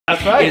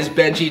That's right. Is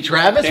Benji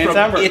Travis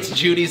Dancember. from It's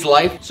Judy's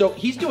Life. So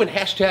he's doing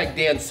hashtag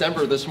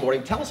Dancember this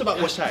morning. Tell us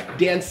about what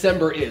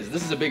Dancember is.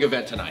 This is a big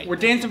event tonight. We're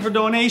dancing for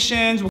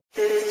donations.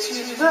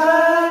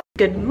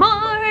 Good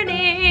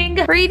morning!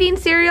 We're eating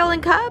cereal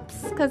in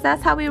cups, because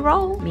that's how we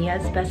roll.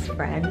 Mia's best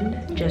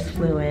friend just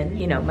flew in,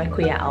 you know, my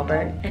Kuya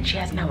Albert, and she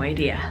has no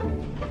idea.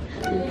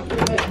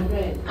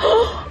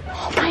 Oh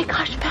my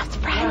gosh, best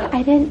friend!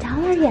 I didn't tell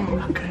her yet.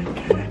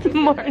 Okay. Good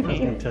morning. I was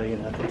gonna tell you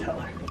not to tell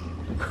her.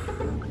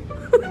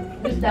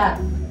 Who's that?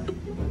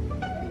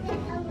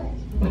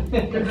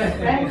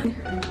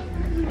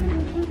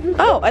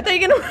 Oh, I thought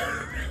you were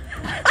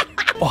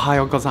gonna...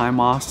 Ohio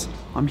gozaimasu.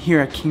 I'm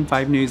here at King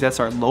 5 News. That's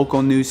our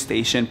local news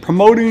station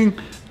promoting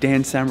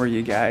Dancember,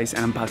 you guys,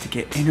 and I'm about to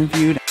get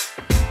interviewed.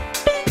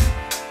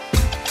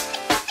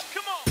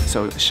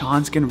 So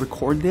Sean's gonna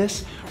record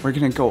this. We're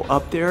gonna go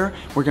up there.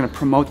 We're gonna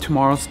promote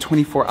tomorrow's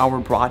 24-hour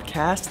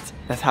broadcast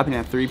that's happening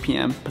at 3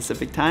 p.m.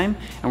 Pacific time,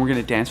 and we're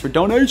gonna dance for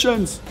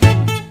donations.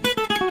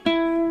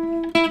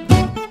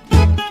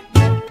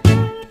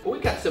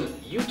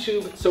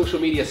 YouTube social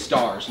media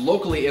stars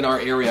locally in our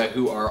area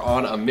who are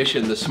on a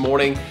mission this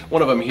morning.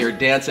 One of them here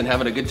dancing,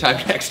 having a good time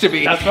next to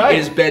me. That's right.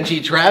 Is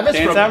Benji Travis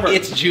Dancember. from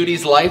It's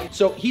Judy's Life.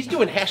 So he's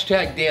doing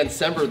hashtag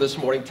Dancember this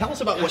morning. Tell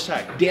us about what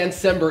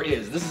Dancember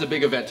is. This is a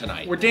big event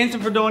tonight. We're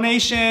dancing for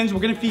donations.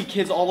 We're gonna feed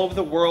kids all over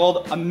the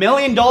world. $1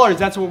 million,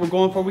 that's what we're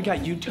going for. We got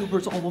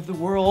YouTubers all over the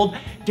world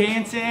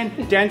dancing.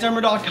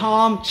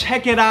 Dancember.com,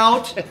 check it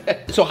out.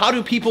 So how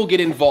do people get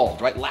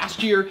involved, right?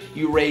 Last year,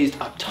 you raised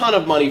a ton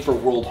of money for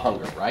world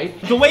hunger, right?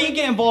 The way you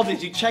get involved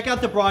is you check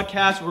out the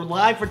broadcast. We're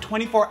live for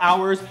 24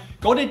 hours.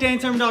 Go to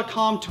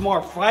Dancember.com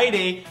tomorrow,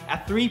 Friday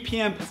at 3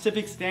 p.m.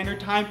 Pacific Standard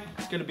Time.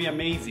 It's gonna be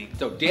amazing.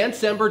 So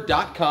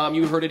Dancember.com,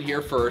 you heard it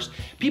here first.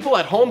 People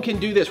at home can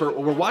do this. We're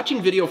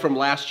watching video from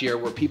last year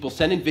where people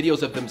send in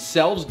videos of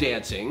themselves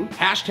dancing,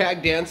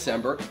 hashtag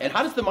Dancember, and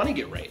how does the money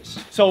get raised?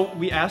 So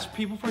we ask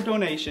people for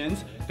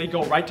donations. They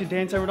go right to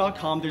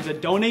Dancember.com. There's a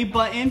donate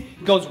button.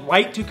 It goes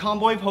right to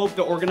Convoy of Hope,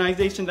 the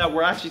organization that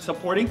we're actually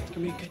supporting. It's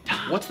gonna be a good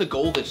time. What's the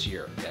goal this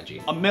year,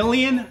 Benji? $1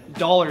 million,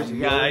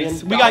 you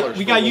guys. We got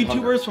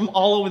YouTubers from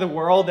all over the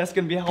world that's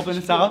gonna be helping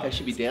us out. I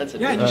should be dancing.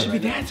 Yeah, you should be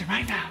dancing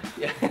right now.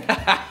 Yeah.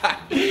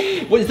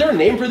 Well, is there a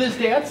name for this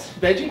dance,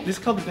 Benji? This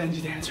is called the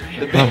Benji dance right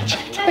here. The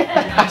Benji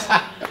dance.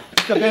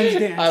 It's the Benji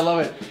dance. I love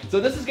it. So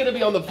this is gonna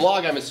be on the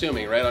vlog, I'm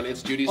assuming, right? On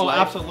It's Judy's Life?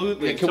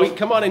 Absolutely. Yeah, can we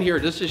come on in here?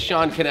 This is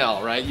Sean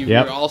Cannell, right?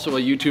 You're also a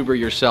YouTuber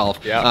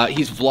yourself. Yeah.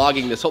 He's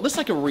vlogging this. So this is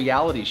like a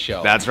reality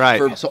show. That's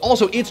right. So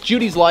also, It's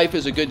Judy's Life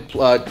is a good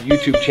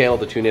YouTube channel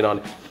to tune in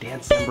on.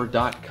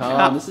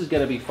 Dancember.com. This is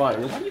gonna be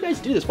fun. Why do you guys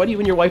do this? Why do you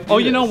and your wife do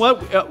this? You know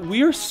what?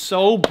 We are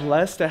so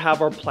blessed to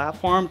have our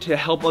platform to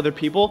help other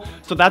people.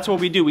 So that's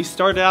what we do. We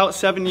started out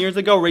 7 years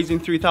ago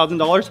raising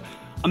 $3,000.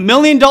 $1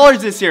 million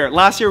this year.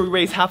 Last year we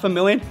raised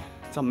 $500,000.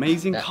 It's an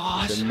amazing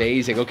cause. It's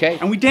amazing, okay?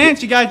 And we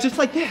dance, you guys, just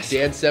like this.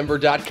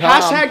 Dancember.com.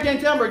 Hashtag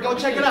Dancember. Go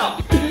check it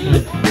out.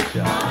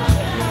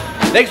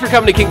 Thanks for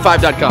coming to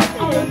King5.com.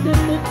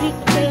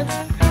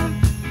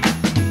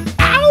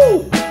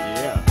 Ow!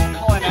 Yeah.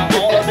 Calling out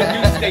all of the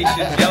news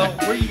stations, yo.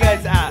 Where you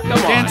guys at? Come on.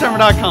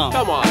 Dancember.com.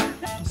 Come on.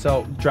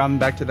 So driving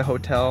back to the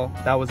hotel,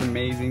 that was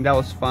amazing. That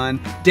was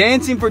fun.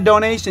 Dancing for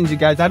donations, you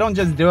guys. I don't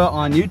just do it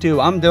on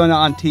YouTube. I'm doing it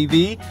on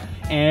TV.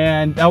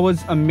 And that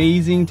was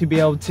amazing to be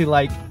able to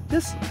like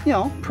just, you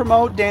know,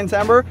 promote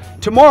Dancember.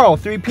 Tomorrow,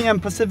 3 p.m.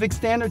 Pacific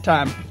Standard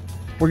Time.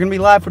 We're gonna be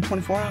live for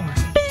 24 hours.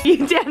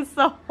 You danced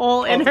the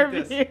whole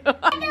interview.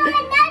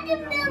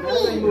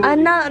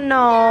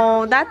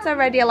 No, that's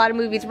already a lot of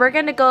movies. We're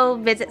gonna go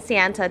visit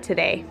Santa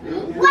today.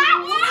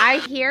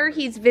 I hear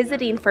he's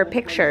visiting for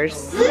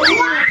pictures.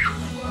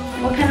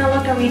 What kind of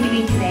look are we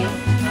doing today?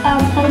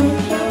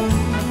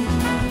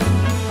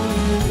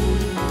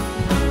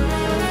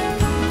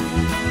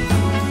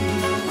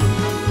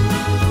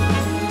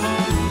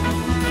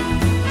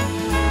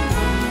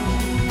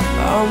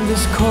 On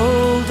this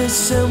cold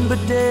December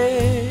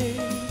day,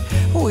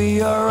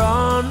 we are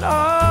on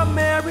our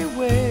merry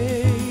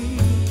way,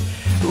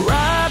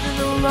 riding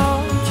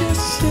along,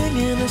 just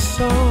singing a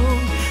song,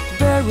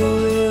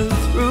 barreling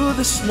through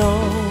the snow.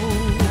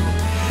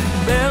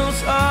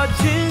 Bells are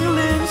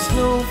jingling,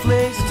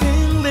 snowflakes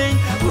tingling,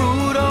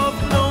 Rudolph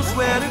knows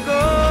where to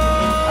go.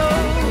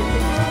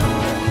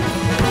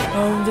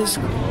 On this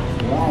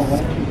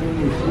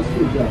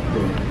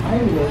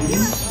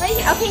Right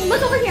here. Okay,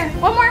 look over here.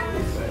 One more.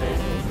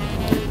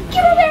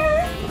 Get over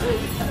there.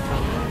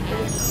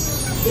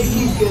 They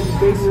keep getting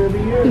bigger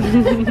every year.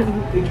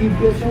 They keep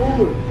getting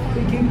older.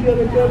 They keep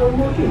getting better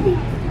looking.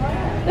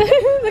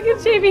 Look at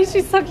Jamie,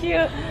 she's so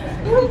cute.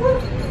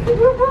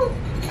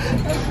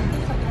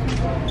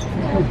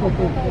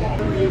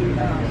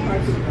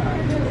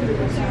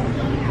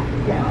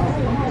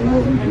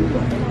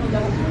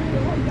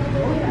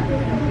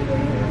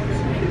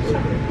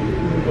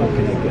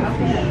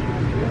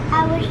 I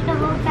wish the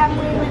whole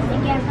family was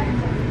together.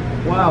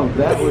 Wow,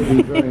 that would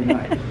be very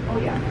nice. Oh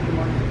yeah.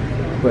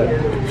 But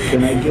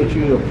can I get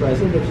you a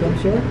present of some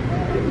sort?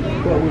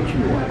 What would you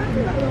want?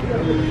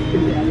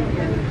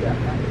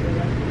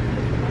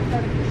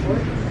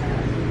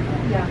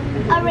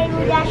 A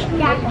rainbow dash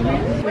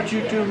jacket. Would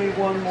you do me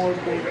one more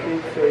big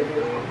favor?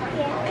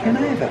 Yeah. Can I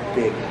have a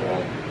big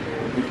hug?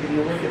 Can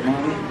you look at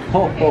mommy?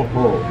 Ho, ho,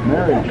 ho.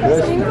 Merry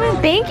Christmas.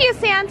 Thank you,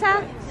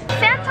 Santa.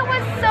 Santa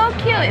was so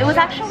cute. It was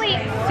actually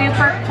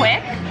super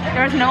quick.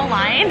 There was no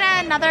line.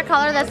 Another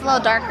color that's a little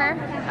darker.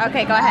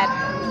 Okay, go ahead.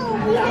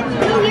 We have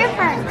to do your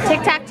first.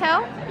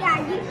 Tic-tac-toe? Yeah,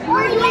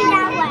 or even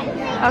that one.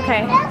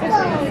 Okay.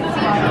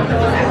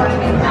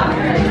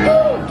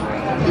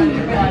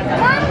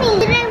 Mommy,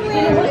 did I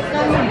win?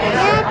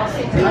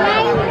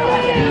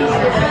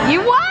 You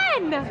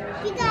won!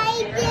 Because I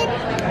did.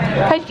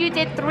 Because you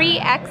did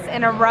 3X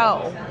in a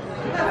row.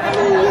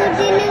 You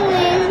didn't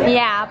win.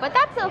 Yeah, but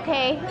that's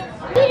okay.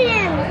 You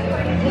didn't.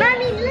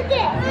 Mommy, look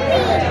at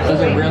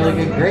Those are really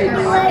good grades.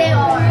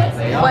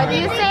 What do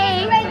you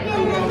say?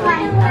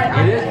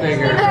 It is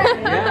bigger. Yeah.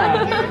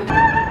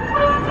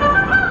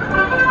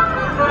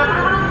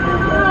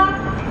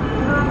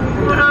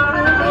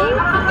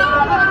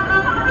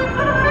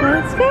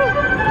 That's good.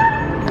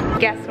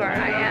 Guess where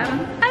I am?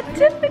 At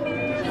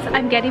Tiffany's.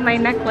 I'm getting my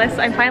necklace.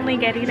 I'm finally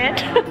getting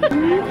it.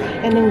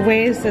 And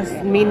where is this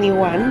mini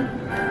one?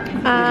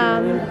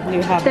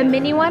 You have The it?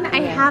 mini one,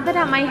 I have it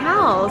at my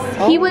house.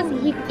 He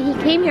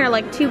came here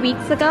like 2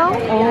 weeks ago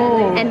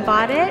and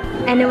bought it,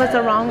 and it was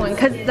the wrong one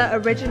because the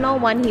original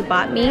one he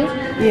bought me,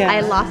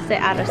 I lost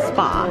it at a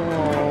spa.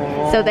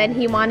 So then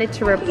he wanted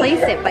to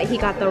replace it, but he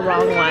got the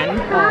wrong one.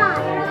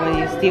 Oh, but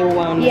you still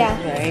want Yeah.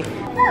 it, right?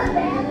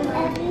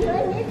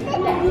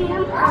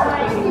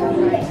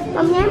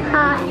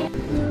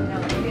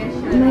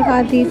 Oh my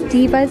god, these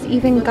divas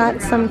even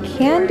got some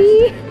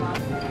candy.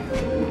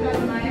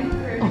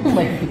 Oh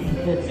my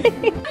goodness.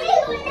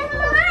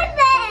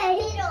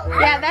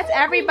 Yeah, that's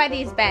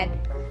everybody's bed.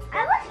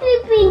 I was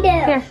sleeping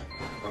there. Here.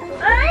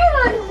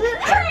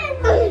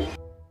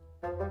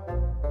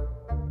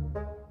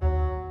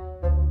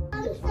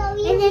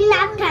 It's a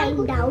nap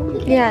time,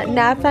 dog. Yeah,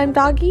 nap time,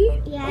 doggy.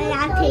 Yeah,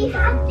 nap time.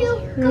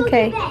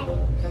 Okay.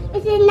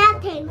 It's a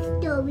nap time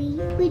story.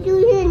 We do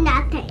the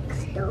nap time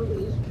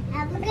story.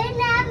 Have a good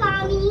nap,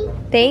 mommy.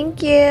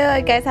 Thank you.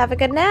 You guys have a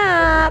good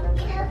nap.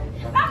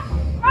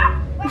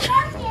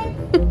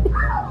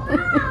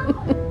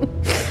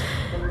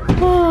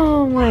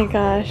 Oh my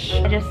gosh.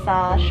 I just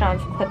saw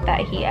Sean's clip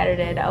that he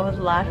edited. I was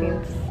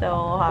laughing so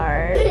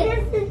hard.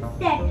 This is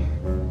sick.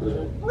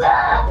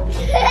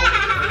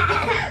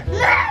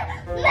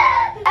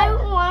 I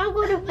don't want to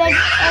go to bed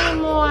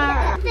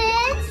anymore.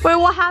 Wait,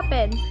 what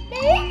happened?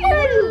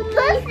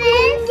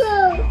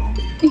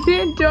 You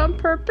didn't do it on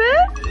purpose?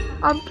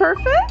 On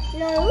purpose?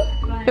 No.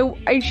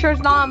 Are you sure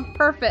it's not on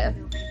purpose?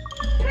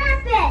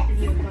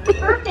 Perfect.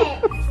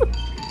 Perfect.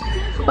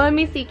 Well, let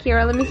me see,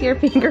 Kira. Let me see your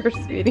fingers,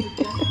 sweetie.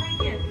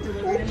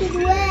 Look, it's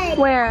red.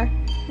 Where?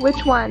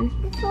 Which one?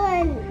 This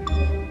one.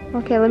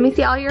 Okay, let me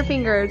see all your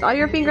fingers. All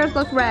your fingers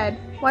look red.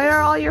 Why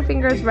are all your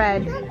fingers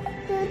red?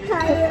 They're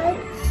tired.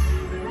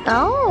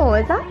 Oh,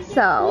 is that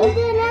so?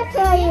 They're not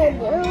tired.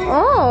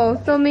 Oh,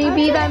 so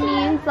maybe that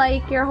means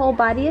like your whole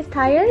body is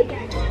tired?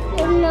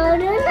 No,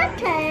 they're not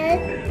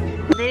tired.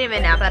 I didn't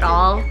even nap at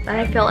all. And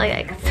I feel like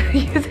I could still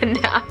use a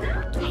nap.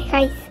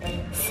 Hi guys,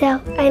 so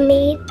I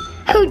made,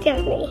 who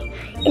does me,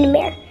 in the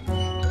mirror.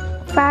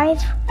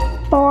 5,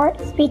 4,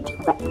 3, 2,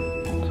 1.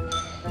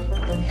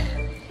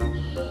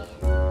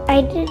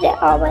 I did it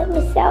all by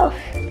myself.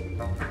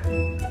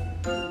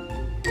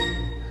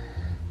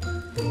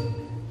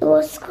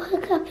 We'll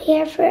look up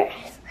here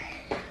first.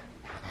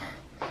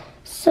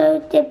 So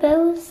the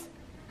bows,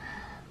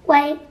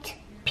 white,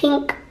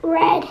 pink,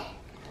 red.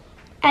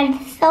 And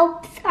the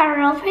soaps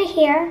are over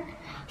here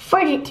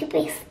for the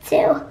toothpaste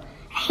too.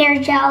 Hair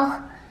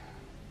gel.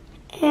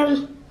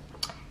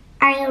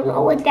 I don't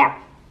know what that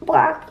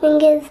black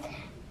thing is.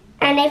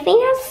 And I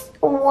think it's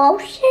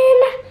lotion.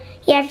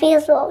 Yeah, I think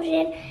it's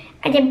lotion.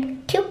 And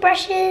then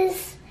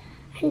toothbrushes.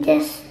 And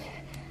this.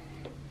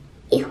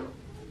 Ew.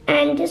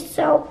 And the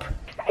soap.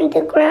 And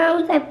the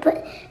ground, I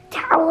put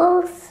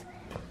towels.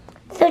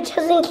 So just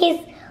in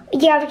case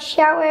we have a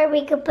shower,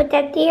 we could put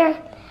that there.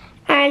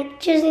 And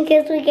just in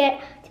case we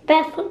get the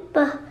bathroom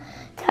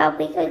tub,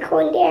 we could go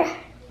in there.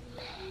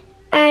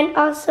 And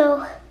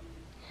also,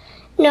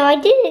 no, I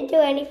didn't do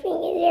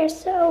anything in there,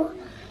 so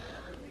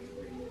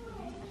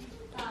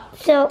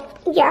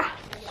yeah.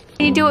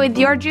 Can you do it with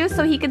your juice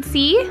so he could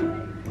see?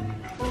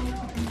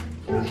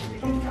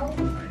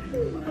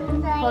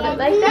 Hold it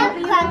like that.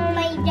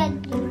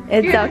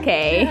 It's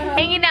okay.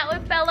 Hanging out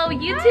with fellow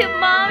YouTube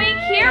mommy,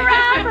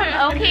 Kira from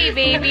Okay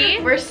Baby.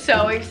 We're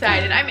so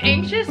excited. I'm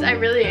anxious, I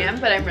really am,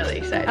 but I'm really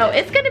excited. Oh,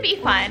 it's gonna be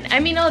fun. I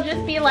mean, it'll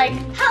just be like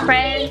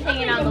friends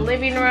hanging out in the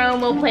living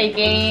room. We'll play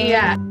games.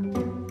 Yeah.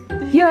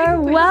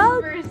 You're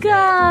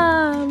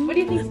welcome. What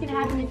do you think is gonna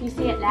happen if you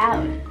say it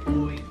loud?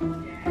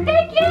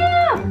 Thank you.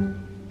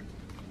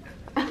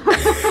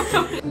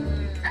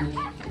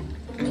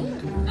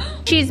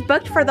 She's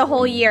booked for the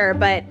whole year,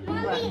 but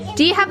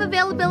do you have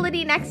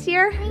availability next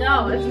year?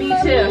 No, it's me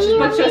too. She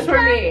booked just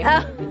for me.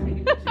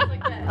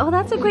 Oh,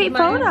 that's a great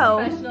photo.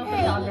 Professional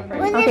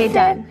photographer. Okay,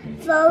 done.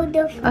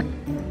 Photo.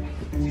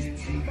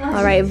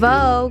 All right,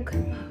 Vogue.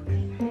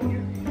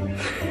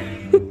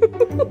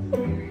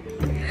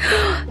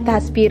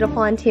 That's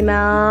beautiful, Auntie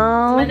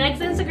Mel. My next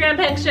Instagram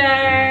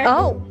picture.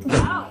 Oh.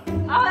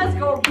 Oh, that's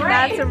great.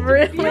 That's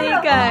really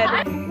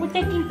good. We're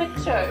taking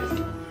pictures.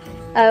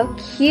 Oh,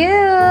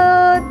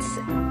 cute.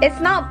 It's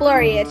not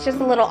blurry, it's just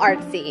a little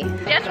artsy.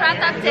 Just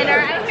wrapped up dinner.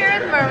 I'm here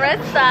with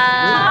Marissa.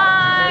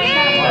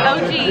 Hi.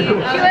 OG. She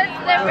was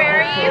the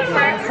very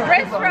first,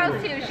 Riss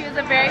Rose too. She was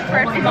the very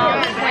first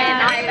mom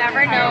twin I've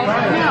ever known.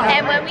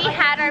 And when we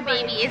had our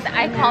babies,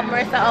 I called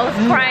Marissa. I was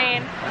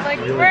crying. I'm like,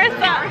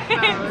 Marissa,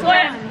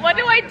 what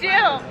do I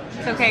do?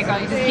 It's okay, girl.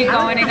 You just keep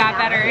going. It got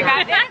better. It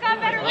got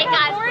better. It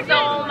got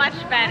so much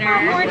better.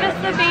 Gorgeous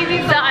the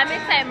baby. So I'm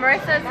excited.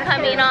 Marissa's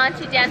coming on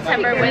to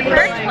Dancember with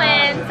her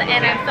twins,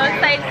 and I'm so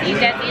excited to see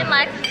Desi and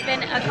Lex. It's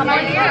been a couple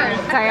of years.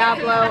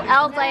 Diablo,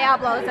 El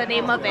Diablo is the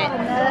name of it.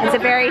 It's a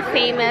very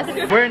famous.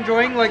 We're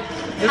enjoying like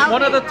it's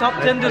one of the top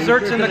 10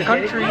 desserts in the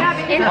country.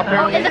 In the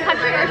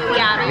country or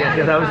Seattle?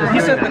 He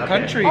said the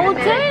country. Oh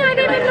dang, I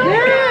didn't know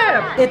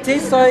Yeah. It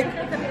tastes like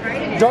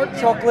dark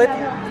chocolate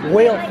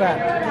whale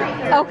fat.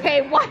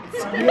 Okay, what?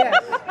 Yes.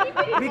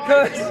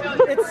 Because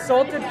it's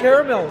salted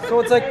caramel, so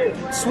it's like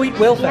sweet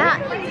whale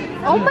fat. Yeah.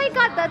 Oh my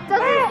god, that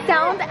doesn't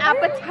sound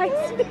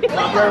appetizing. With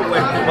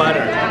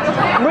butter.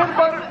 With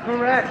butter,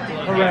 correct.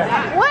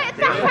 What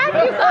the heck,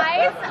 you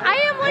guys? I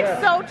am like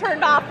so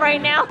turned off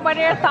right now. What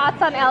are your thoughts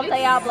on El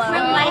Diablo?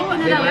 I'm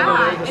liking it a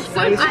lot. It's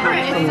so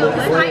different.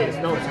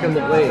 No, it's from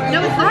the glaze.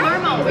 No, it's the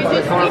caramel. The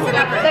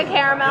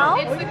caramel?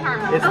 It's the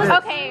caramel.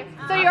 Okay,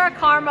 so you're a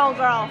caramel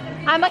girl.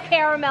 I'm a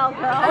caramel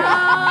girl.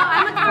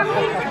 I'm a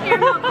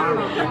caramel.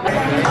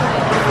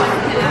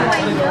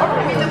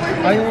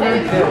 I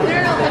ordered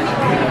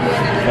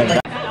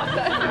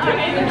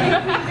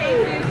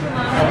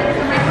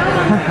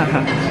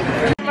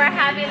We're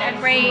having a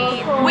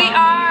great. We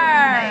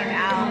are.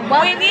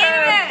 Well We need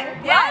it.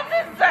 Well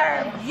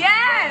deserved.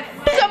 Yes.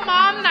 It's a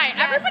mom night.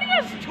 Everybody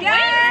has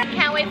twins.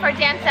 Can't wait for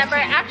Dancember.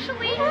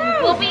 Actually,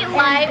 we'll be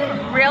live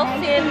real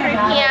soon, 3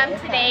 p.m.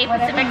 today,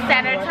 Pacific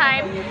Standard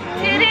Time.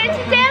 Tune in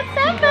to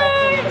Dancember.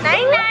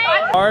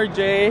 Night.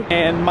 RJ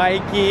and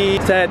Mikey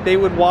said they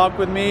would walk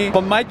with me,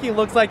 but Mikey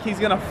looks like he's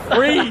gonna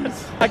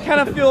freeze. I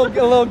kind of feel a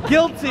little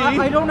guilty.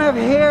 I don't have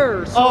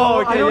hair, so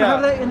I don't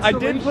have that inspiration. I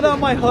did put on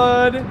my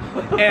hood,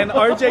 and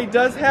RJ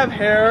does have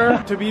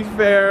hair, to be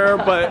fair,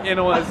 but it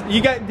was,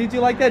 did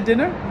you like that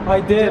dinner? I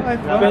did.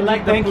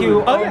 Thank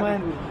you. Oh, yeah.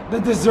 Man. The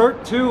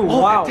dessert too.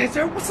 Oh, wow. The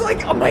dessert was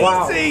like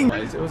amazing.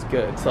 Wow. It was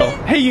good. So,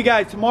 hey you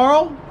guys,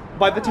 tomorrow,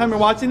 by the time you're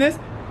watching this,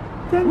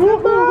 Look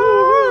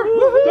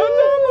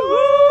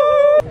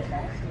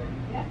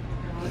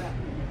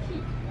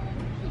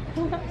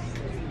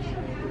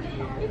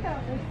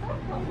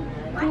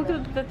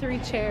at the 3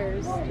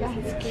 chairs.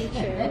 Yes, 3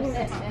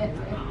 chairs.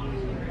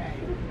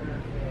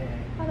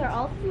 Oh, they're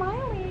all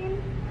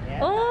smiling.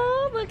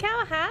 Oh, look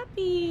how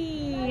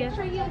happy. Make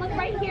sure you look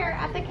right here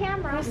at the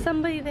camera. There's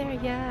somebody there,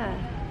 yeah.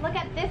 Look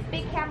at this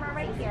big camera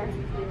right here.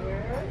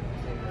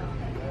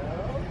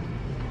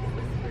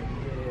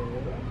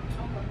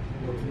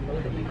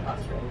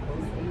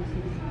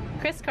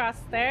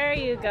 Crisscross, there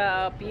you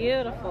go.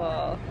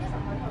 Beautiful.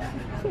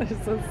 They're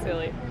so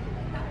silly.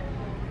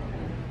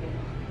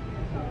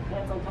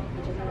 Alright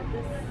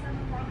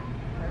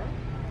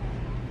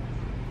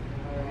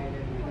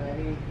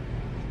everybody,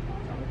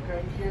 look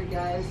right here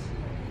guys,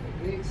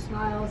 big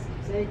smiles,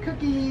 say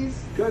cookies!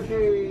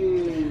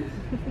 Cookies!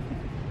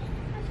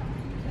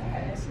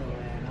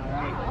 Excellent,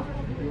 alright,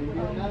 we'll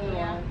do another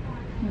one.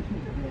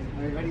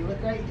 Everybody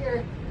look right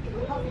here,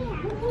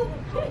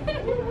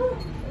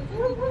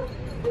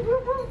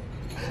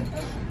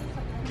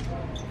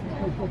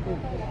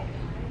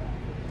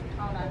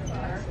 Oh, that's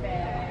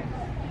perfect.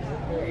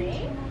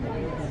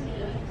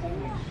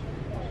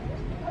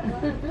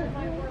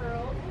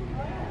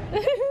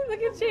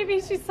 Look at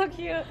JB, she's so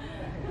cute.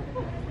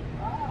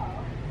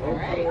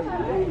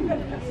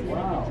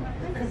 Wow.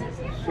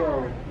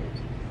 So,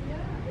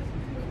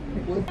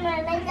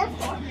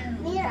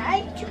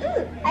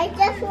 I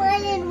just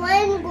wanted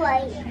 1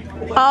 grape.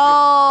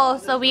 Oh,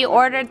 so we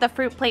ordered the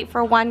fruit plate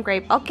for 1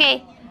 grape.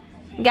 Okay,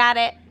 got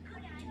it.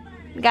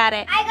 I got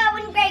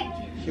 1 grape.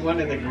 she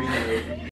wanted the green grape.